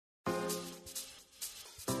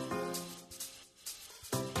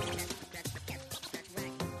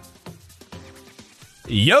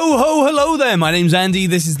Yo ho, hello there, my name's Andy,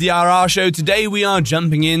 this is the RR Show. Today we are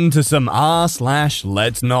jumping into some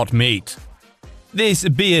r/Let's Not Meet. This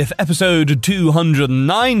BF episode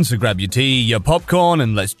 209, so grab your tea, your popcorn,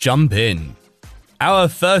 and let's jump in. Our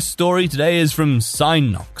first story today is from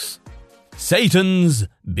Synox, Satan's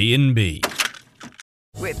B&B.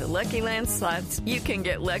 With the Lucky Land Slots, you can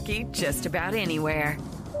get lucky just about anywhere.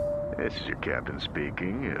 This is your captain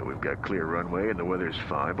speaking. We've got clear runway and the weather's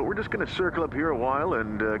fine, but we're just going to circle up here a while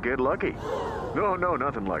and get lucky. No,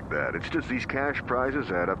 nothing like that. It's just these cash prizes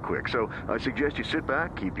add up quick. So I suggest you sit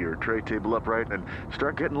back, keep your tray table upright, and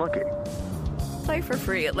start getting lucky. Play for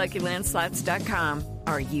free at LuckyLandSlots.com.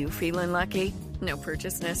 Are you feeling lucky? No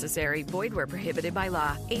purchase necessary. Void where prohibited by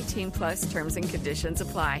law. 18 plus terms and conditions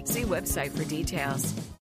apply. See website for details.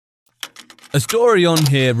 A story on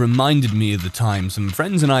here reminded me of the time some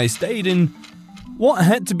friends and I stayed in what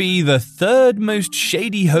had to be the third most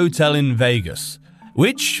shady hotel in Vegas,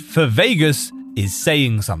 which, for Vegas, is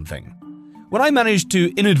saying something. When I managed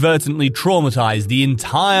to inadvertently traumatize the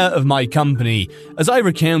entire of my company as I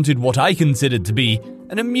recounted what I considered to be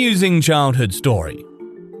an amusing childhood story.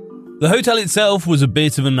 The hotel itself was a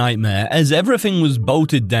bit of a nightmare as everything was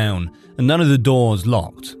bolted down and none of the doors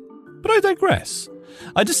locked. But I digress.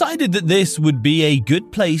 I decided that this would be a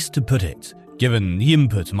good place to put it, given the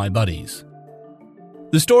input of my buddies.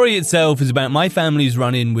 The story itself is about my family's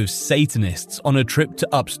run-in with Satanists on a trip to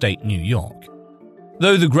upstate New York.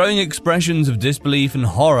 Though the growing expressions of disbelief and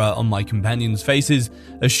horror on my companions' faces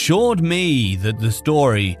assured me that the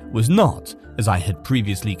story was not, as I had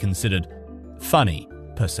previously considered, funny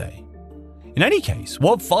per se. In any case,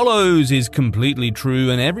 what follows is completely true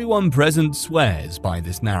and everyone present swears by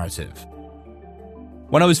this narrative.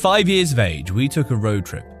 When I was 5 years of age, we took a road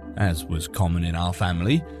trip, as was common in our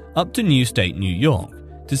family, up to New State, New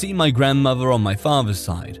York, to see my grandmother on my father's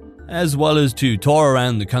side, as well as to tour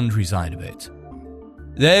around the countryside a bit.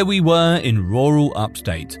 There we were in rural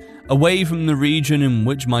upstate, away from the region in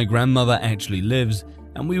which my grandmother actually lives,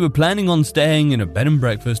 and we were planning on staying in a bed and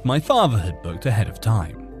breakfast my father had booked ahead of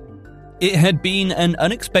time. It had been an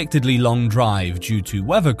unexpectedly long drive due to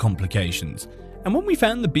weather complications, and when we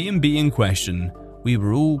found the B&B in question, we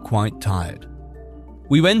were all quite tired.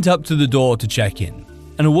 We went up to the door to check in,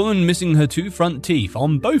 and a woman missing her 2 front teeth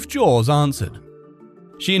on both jaws answered.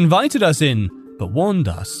 She invited us in, but warned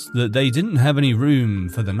us that they didn't have any room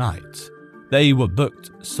for the night. They were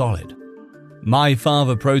booked solid. My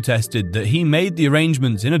father protested that he made the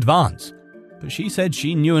arrangements in advance, but she said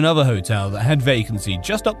she knew another hotel that had vacancy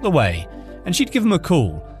just up the way, and she'd give him a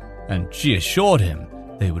call, and she assured him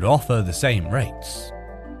they would offer the same rates.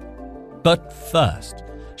 But first,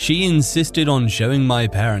 she insisted on showing my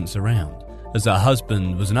parents around, as her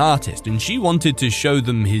husband was an artist and she wanted to show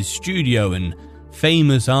them his studio and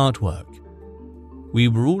famous artwork. We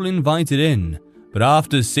were all invited in, but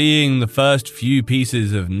after seeing the first few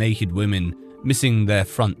pieces of naked women missing their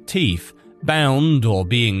front teeth, bound or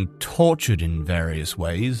being tortured in various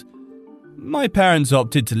ways, my parents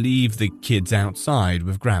opted to leave the kids outside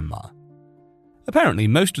with Grandma. Apparently,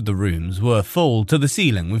 most of the rooms were full to the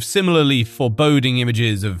ceiling with similarly foreboding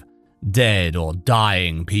images of dead or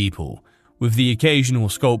dying people, with the occasional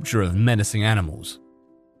sculpture of menacing animals.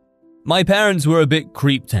 My parents were a bit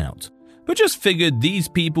creeped out, but just figured these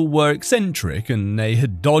people were eccentric and they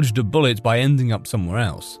had dodged a bullet by ending up somewhere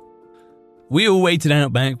else. We all waited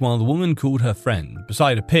out back while the woman called her friend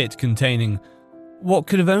beside a pit containing what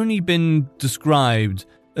could have only been described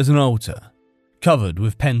as an altar, covered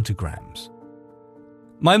with pentagrams.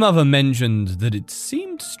 My mother mentioned that it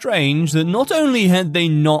seemed strange that not only had they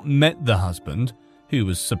not met the husband, who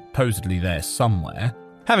was supposedly there somewhere,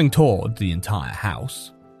 having toured the entire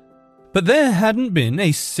house, but there hadn't been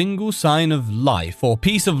a single sign of life or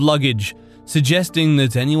piece of luggage suggesting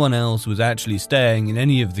that anyone else was actually staying in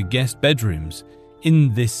any of the guest bedrooms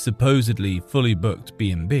in this supposedly fully booked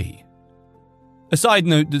B&B. A side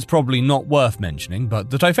note that's probably not worth mentioning,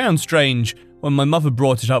 but that I found strange when my mother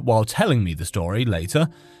brought it up while telling me the story later,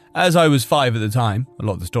 as I was 5 at the time. A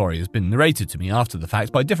lot of the story has been narrated to me after the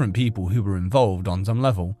fact by different people who were involved on some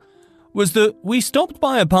level, was that we stopped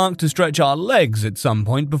by a park to stretch our legs at some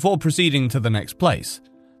point before proceeding to the next place.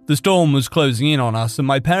 The storm was closing in on us and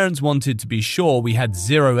my parents wanted to be sure we had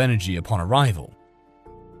zero energy upon arrival.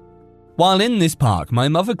 While in this park, my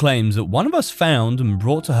mother claims that one of us found and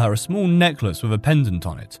brought to her a small necklace with a pendant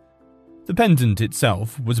on it. The pendant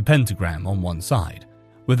itself was a pentagram on one side,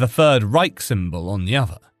 with a Third Reich symbol on the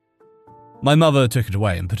other. My mother took it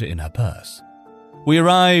away and put it in her purse. We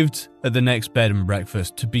arrived at the next bed and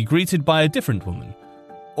breakfast to be greeted by a different woman,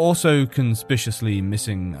 also conspicuously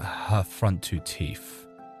missing her front 2 teeth,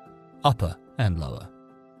 upper and lower,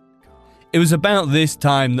 It was about this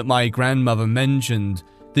time that my grandmother mentioned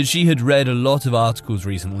that she had read a lot of articles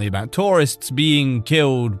recently about tourists being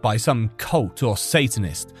killed by some cult or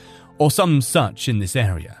Satanist or some such in this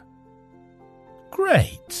area.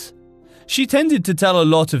 Great. She tended to tell a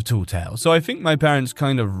lot of tall tales, so I think my parents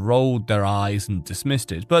kind of rolled their eyes and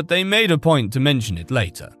dismissed it, but they made a point to mention it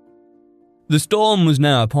later. The storm was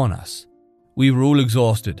now upon us. We were all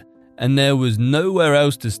exhausted, and there was nowhere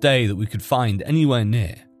else to stay that we could find anywhere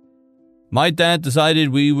near. My dad decided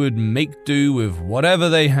we would make do with whatever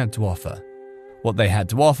they had to offer. What they had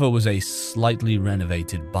to offer was a slightly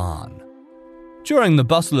renovated barn. During the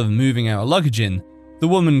bustle of moving our luggage in, the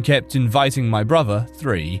woman kept inviting my brother,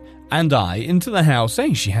 3, and I into the house,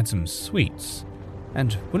 saying she had some sweets.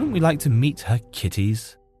 And wouldn't we like to meet her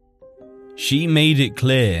kitties? She made it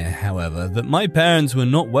clear, however, that my parents were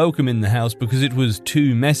not welcome in the house because it was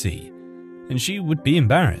too messy, and she would be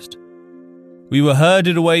embarrassed. We were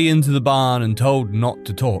herded away into the barn and told not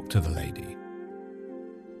to talk to the lady.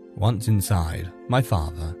 Once inside, my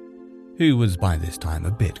father, who was by this time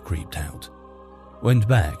a bit creeped out, went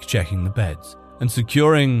back checking the beds and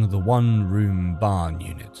securing the one-room barn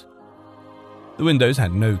unit. The windows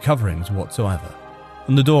had no coverings whatsoever,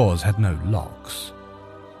 and the doors had no locks.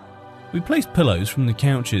 We placed pillows from the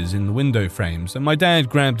couches in the window frames, and my dad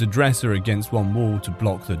grabbed a dresser against one wall to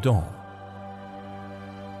block the door.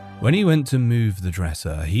 When he went to move the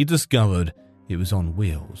dresser, he discovered it was on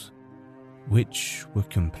wheels, which were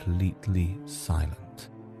completely silent.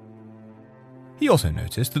 He also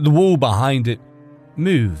noticed that the wall behind it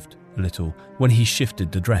moved a little when he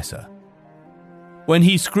shifted the dresser. When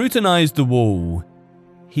he scrutinized the wall,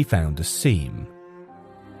 he found a seam.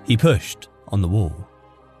 He pushed on the wall,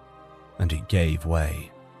 and it gave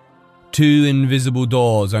way. 2 invisible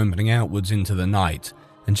doors opening outwards into the night,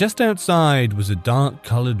 and just outside was a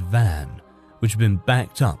dark-coloured van, which had been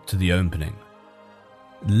backed up to the opening.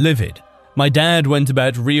 Livid, my dad went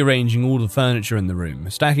about rearranging all the furniture in the room,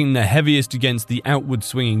 stacking the heaviest against the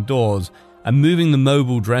outward-swinging doors, and moving the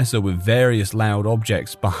mobile dresser with various loud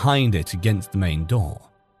objects behind it against the main door.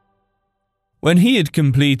 When he had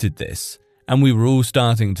completed this, and we were all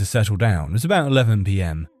starting to settle down, it was about 11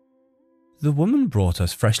 p.m., the woman brought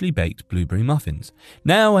us freshly baked blueberry muffins.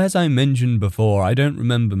 Now, as I mentioned before, I don't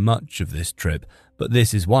remember much of this trip, but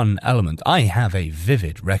this is one element I have a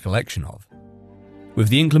vivid recollection of. With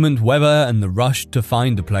the inclement weather and the rush to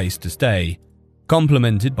find a place to stay,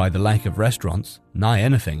 complemented by the lack of restaurants, nigh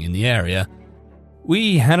anything in the area,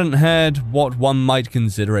 we hadn't had what one might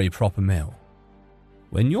consider a proper meal.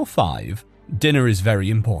 When you're 5, dinner is very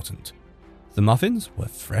important. The muffins were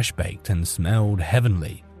fresh baked and smelled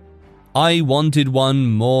heavenly. I wanted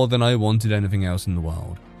one more than I wanted anything else in the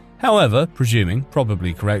world. However, presuming,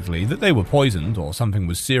 probably correctly, that they were poisoned or something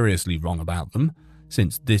was seriously wrong about them,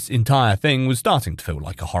 since this entire thing was starting to feel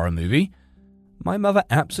like a horror movie, my mother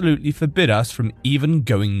absolutely forbid us from even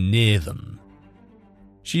going near them.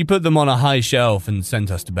 She put them on a high shelf and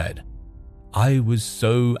sent us to bed. I was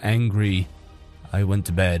so angry, I went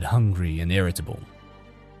to bed hungry and irritable.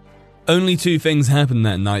 Only 2 things happened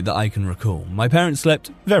that night that I can recall. My parents slept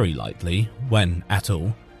very lightly, when at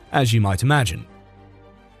all, as you might imagine.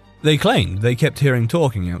 They claimed they kept hearing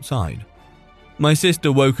talking outside. My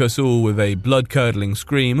sister woke us all with a blood-curdling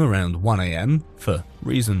scream around 1 a.m, for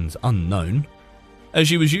reasons unknown, as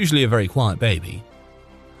she was usually a very quiet baby.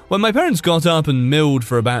 When my parents got up and milled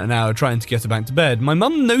for about an hour trying to get her back to bed, my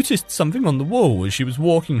mum noticed something on the wall as she was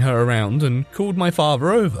walking her around and called my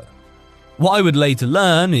father over. What I would later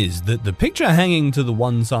learn is that the picture hanging to the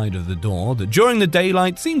one side of the door that during the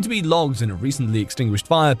daylight seemed to be logs in a recently extinguished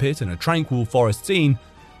fire pit in a tranquil forest scene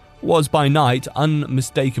was by night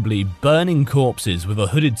unmistakably burning corpses with a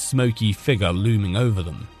hooded smoky figure looming over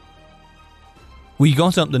them. We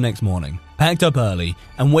got up the next morning, packed up early,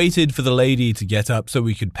 and waited for the lady to get up so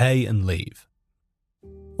we could pay and leave.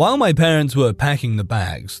 While my parents were packing the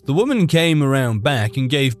bags, the woman came around back and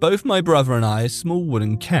gave both my brother and I a small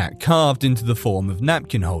wooden cat carved into the form of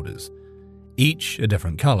napkin holders, each a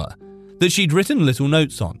different colour, that she'd written little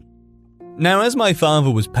notes on. Now, as my father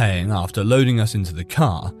was paying after loading us into the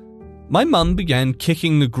car, my mum began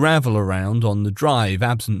kicking the gravel around on the drive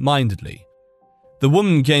absent-mindedly. The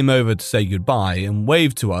woman came over to say goodbye and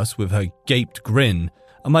waved to us with her gaped grin,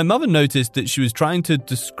 and my mother noticed that she was trying to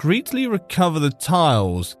discreetly recover the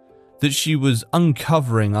tiles that she was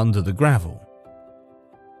uncovering under the gravel.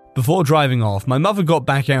 Before driving off, my mother got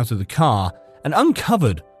back out of the car and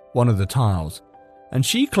uncovered one of the tiles, and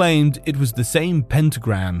she claimed it was the same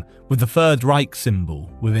pentagram with the Third Reich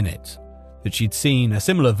symbol within it that she'd seen a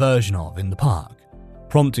similar version of in the park,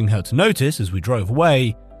 prompting her to notice as we drove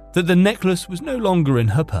away that the necklace was no longer in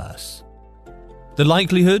her purse, The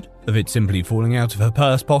likelihood of it simply falling out of her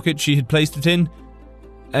purse pocket she had placed it in,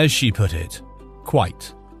 as she put it,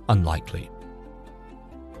 quite unlikely.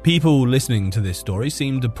 People listening to this story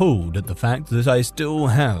seemed appalled at the fact that I still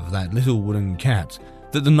have that little wooden cat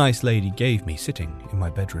that the nice lady gave me sitting in my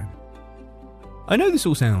bedroom. I know this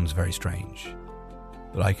all sounds very strange,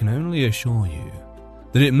 but I can only assure you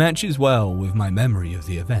that it matches well with my memory of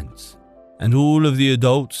the events, and all of the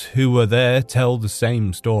adults who were there tell the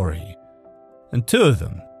same story, and 2 of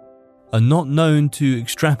them are not known to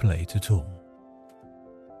extrapolate at all.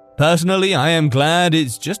 Personally, I am glad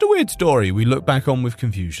it's just a weird story we look back on with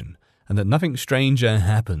confusion, and that nothing stranger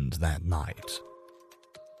happened that night.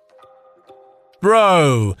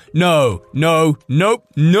 Bro, no. What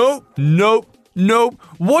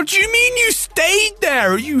do you mean you stayed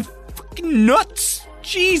there? Are you fucking nuts?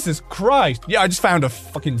 Jesus Christ. Yeah, I just found a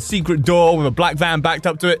fucking secret door with a black van backed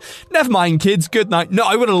up to it. Never mind, kids. Good night. No,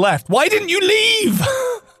 I would have left. Why didn't you leave?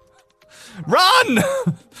 Run!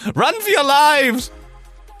 Run for your lives!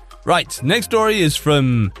 Right, next story is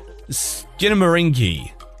from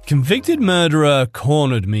Skinnamarink. Convicted murderer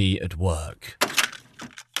cornered me at work.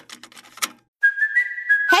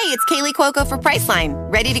 Hey, it's Kaylee Cuoco for Priceline.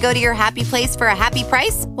 Ready to go to your happy place for a happy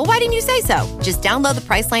price? Well, why didn't you say so? Just download the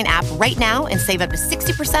Priceline app right now and save up to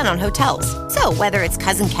 60% on hotels. So whether it's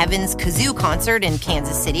Cousin Kevin's Kazoo Concert in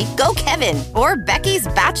Kansas City, go Kevin, or Becky's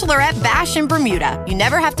Bachelorette Bash in Bermuda, you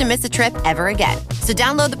never have to miss a trip ever again. So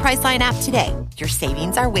download the Priceline app today. Your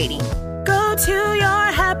savings are waiting. Go to your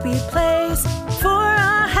happy place for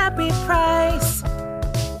a happy price.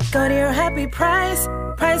 Go to your happy price,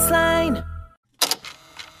 Priceline.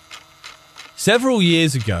 Several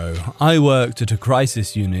years ago, I worked at a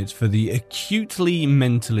crisis unit for the acutely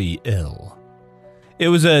mentally ill. It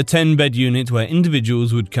was a 10-bed unit where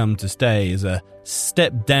individuals would come to stay as a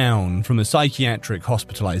step down from a psychiatric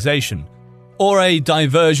hospitalization, or a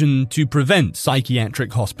diversion to prevent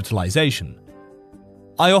psychiatric hospitalization.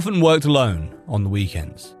 I often worked alone on the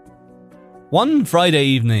weekends. One Friday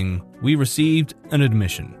evening, we received an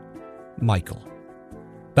admission. Michael.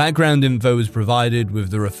 Background info was provided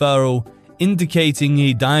with the referral indicating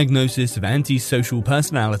a diagnosis of antisocial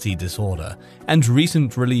personality disorder and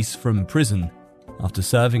recent release from prison after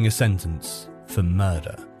serving a sentence for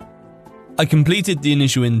murder. I completed the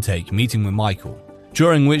initial intake meeting with Michael,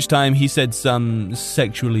 during which time he said some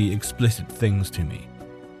sexually explicit things to me.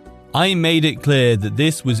 I made it clear that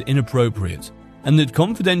this was inappropriate and that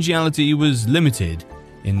confidentiality was limited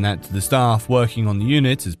in that the staff working on the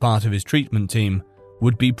unit as part of his treatment team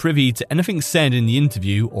would be privy to anything said in the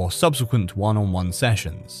interview or subsequent one-on-one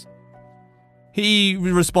sessions. He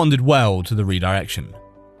responded well to the redirection.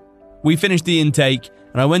 We finished the intake,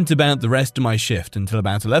 and I went about the rest of my shift until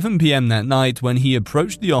about 11 p.m. that night when he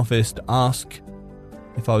approached the office to ask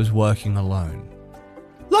if I was working alone.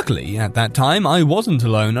 Luckily, at that time, I wasn't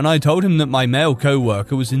alone, and I told him that my male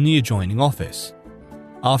co-worker was in the adjoining office.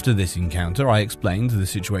 After this encounter, I explained the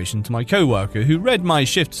situation to my co-worker, who read my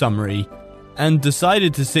shift summary and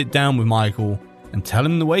decided to sit down with Michael and tell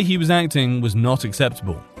him the way he was acting was not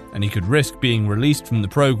acceptable, and he could risk being released from the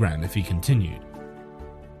program if he continued.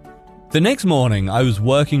 The next morning, I was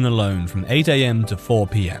working alone from 8 a.m. to 4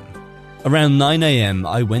 p.m. Around 9 a.m.,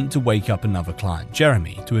 I went to wake up another client,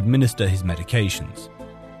 Jeremy, to administer his medications.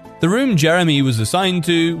 The room Jeremy was assigned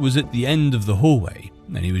to was at the end of the hallway,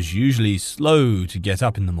 and he was usually slow to get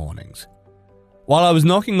up in the mornings. While I was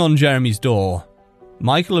knocking on Jeremy's door,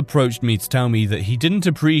 Michael approached me to tell me that he didn't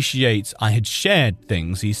appreciate I had shared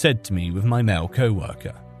things he said to me with my male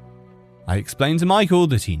co-worker. I explained to Michael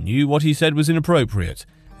that he knew what he said was inappropriate,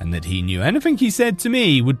 and that he knew anything he said to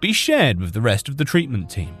me would be shared with the rest of the treatment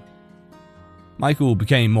team. Michael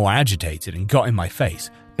became more agitated and got in my face,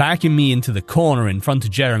 backing me into the corner in front of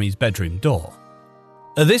Jeremy's bedroom door.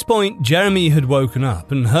 At this point, Jeremy had woken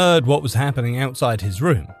up and heard what was happening outside his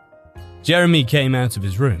room. Jeremy came out of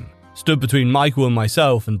his room, stood between Michael and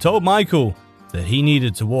myself, and told Michael that he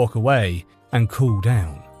needed to walk away and cool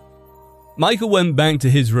down. Michael went back to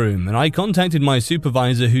his room, and I contacted my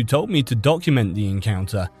supervisor, who told me to document the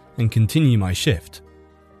encounter and continue my shift.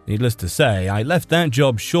 Needless to say, I left that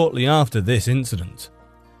job shortly after this incident.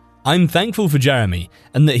 I'm thankful for Jeremy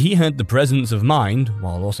and that he had the presence of mind,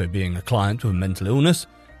 while also being a client with mental illness,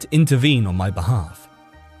 to intervene on my behalf.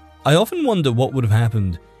 I often wonder what would have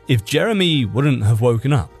happened if Jeremy wouldn't have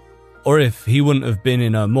woken up, or if he wouldn't have been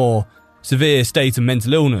in a more severe state of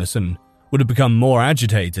mental illness and would have become more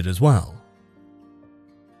agitated as well.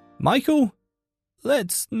 Michael,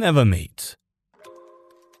 let's never meet.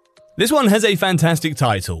 This one has a fantastic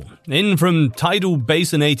title. In from Tidal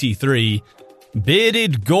Basin 83,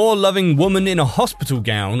 Bearded, gore-loving woman in a hospital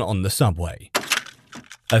gown on the subway.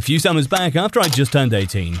 A few summers back, after I just turned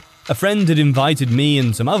 18, a friend had invited me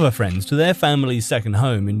and some other friends to their family's second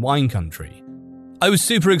home in wine country. I was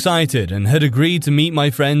super excited and had agreed to meet my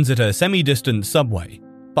friends at a semi-distant subway,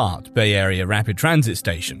 BART, Bay Area Rapid Transit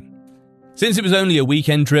Station. Since it was only a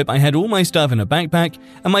weekend trip, I had all my stuff in a backpack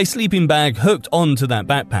and my sleeping bag hooked onto that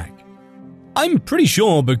backpack. I'm pretty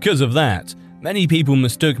sure because of that, many people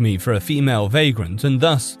mistook me for a female vagrant and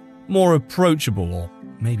thus more approachable or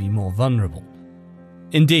maybe more vulnerable.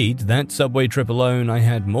 Indeed, that subway trip alone, I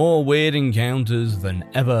had more weird encounters than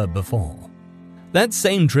ever before. That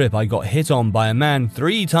same trip, I got hit on by a man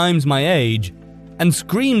 3 times my age and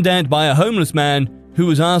screamed at by a homeless man who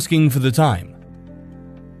was asking for the time.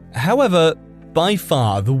 However, by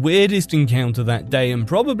far the weirdest encounter that day and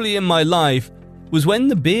probably in my life was when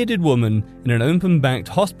the bearded woman in an open-backed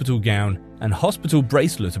hospital gown and hospital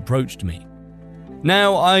bracelet approached me.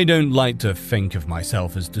 Now, I don't like to think of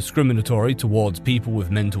myself as discriminatory towards people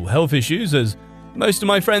with mental health issues, as most of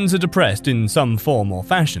my friends are depressed in some form or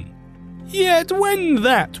fashion. Yet when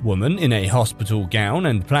that woman in a hospital gown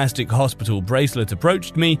and plastic hospital bracelet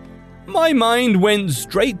approached me, my mind went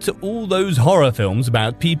straight to all those horror films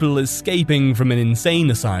about people escaping from an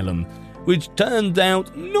insane asylum, which turned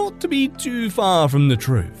out not to be too far from the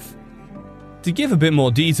truth. To give a bit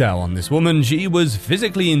more detail on this woman, she was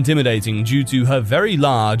physically intimidating due to her very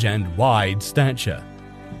large and wide stature.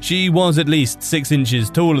 She was at least 6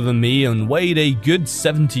 inches taller than me and weighed a good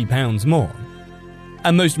 70 pounds more.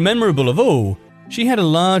 And most memorable of all, she had a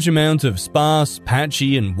large amount of sparse,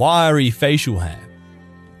 patchy and wiry facial hair.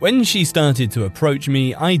 When she started to approach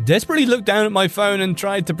me, I desperately looked down at my phone and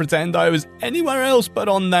tried to pretend I was anywhere else but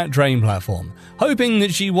on that train platform, hoping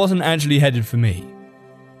that she wasn't actually headed for me.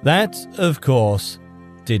 That, of course,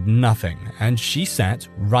 did nothing, and she sat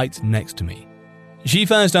right next to me. She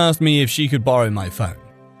first asked me if she could borrow my phone.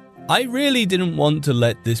 I really didn't want to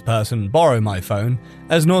let this person borrow my phone,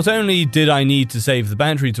 as not only did I need to save the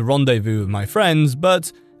battery to rendezvous with my friends,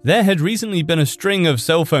 but there had recently been a string of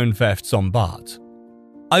cell phone thefts on BART.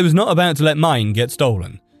 I was not about to let mine get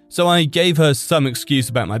stolen, so I gave her some excuse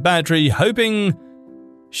about my battery, hoping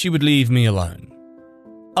she would leave me alone.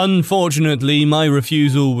 Unfortunately, my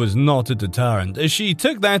refusal was not a deterrent, as she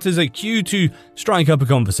took that as a cue to strike up a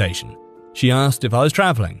conversation. She asked if I was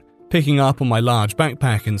traveling, picking up on my large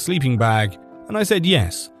backpack and sleeping bag, and I said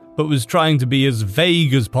yes, but was trying to be as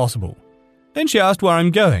vague as possible. Then she asked where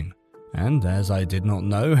I'm going, and as I did not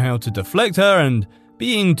know how to deflect her and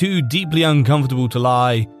being too deeply uncomfortable to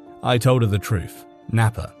lie, I told her the truth,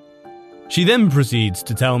 Napa. She then proceeds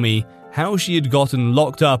to tell me how she had gotten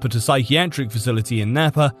locked up at a psychiatric facility in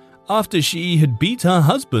Napa after she had beat her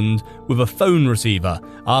husband with a phone receiver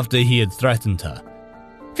after he had threatened her.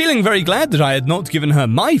 Feeling very glad that I had not given her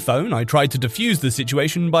my phone, I tried to defuse the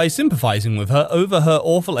situation by sympathizing with her over her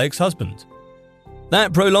awful ex-husband.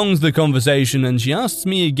 That prolongs the conversation, and she asks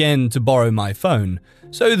me again to borrow my phone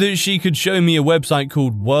so that she could show me a website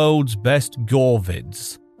called World's Best Gore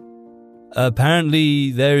Vids.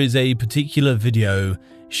 Apparently, there is a particular video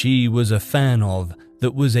she was a fan of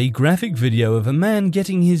that was a graphic video of a man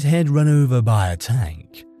getting his head run over by a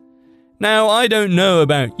tank. Now, I don't know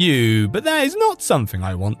about you, but that is not something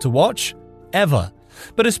I want to watch, ever.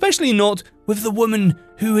 But especially not with the woman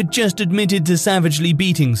who had just admitted to savagely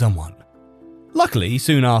beating someone. Luckily,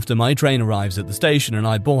 soon after, my train arrives at the station and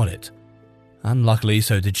I board it. Unluckily,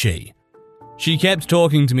 so did she. She kept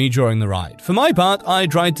talking to me during the ride. For my part, I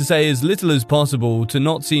tried to say as little as possible to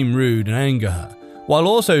not seem rude and anger her, while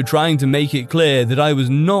also trying to make it clear that I was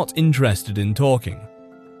not interested in talking.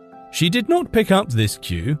 She did not pick up this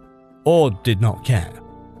cue, or did not care.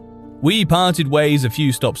 We parted ways a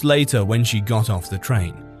few stops later when she got off the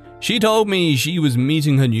train. She told me she was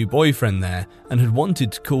meeting her new boyfriend there and had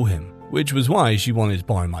wanted to call him, which was why she wanted to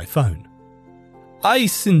borrow my phone. I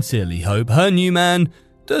sincerely hope her new man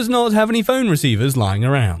does not have any phone receivers lying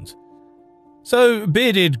around. So,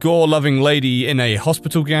 bearded, gore-loving lady in a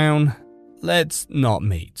hospital gown, let's not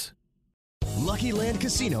meet. Lucky Land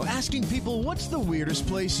Casino, asking people, what's the weirdest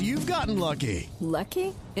place you've gotten lucky?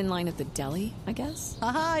 Lucky? In line at the deli, I guess?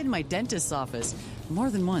 Aha, in my dentist's office. More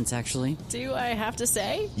than once, actually. Do I have to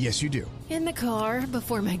say? Yes, you do. In the car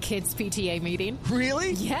before my kids' PTA meeting.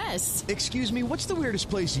 Really? Yes. Excuse me, what's the weirdest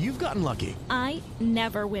place you've gotten lucky? I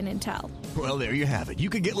never win and tell. Well, there you have it. You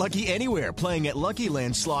can get lucky anywhere, playing at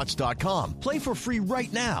LuckyLandSlots.com. Play for free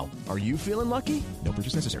right now. Are you feeling lucky? No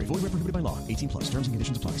purchase necessary. Void where prohibited by law. 18+. Terms and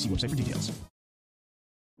conditions apply. See website for details.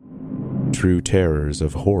 True terrors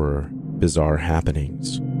of horror, bizarre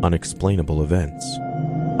happenings, unexplainable events.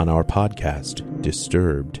 On our podcast,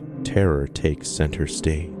 Disturbed, terror takes center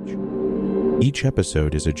stage. Each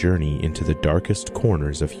episode is a journey into the darkest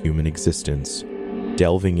corners of human existence,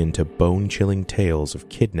 delving into bone-chilling tales of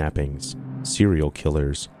kidnappings, serial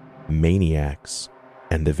killers, maniacs,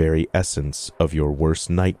 and the very essence of your worst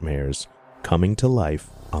nightmares coming to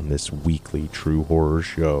life on this weekly true horror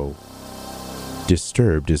show.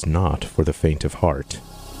 Disturbed is not for the faint of heart.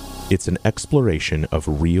 It's an exploration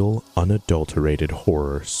of real, unadulterated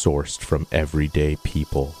horror sourced from everyday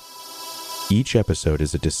people. Each episode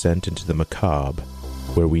is a descent into the macabre,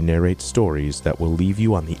 where we narrate stories that will leave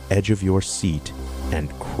you on the edge of your seat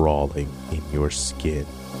and crawling in your skin.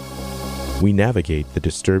 We navigate the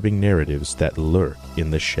disturbing narratives that lurk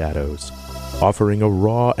in the shadows, offering a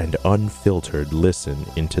raw and unfiltered listen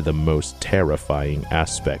into the most terrifying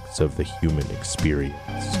aspects of the human experience.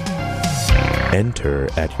 Enter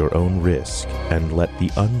at your own risk and let the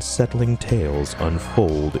unsettling tales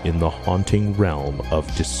unfold in the haunting realm of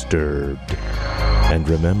Disturbed. And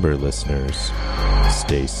remember, listeners,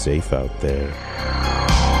 stay safe out there.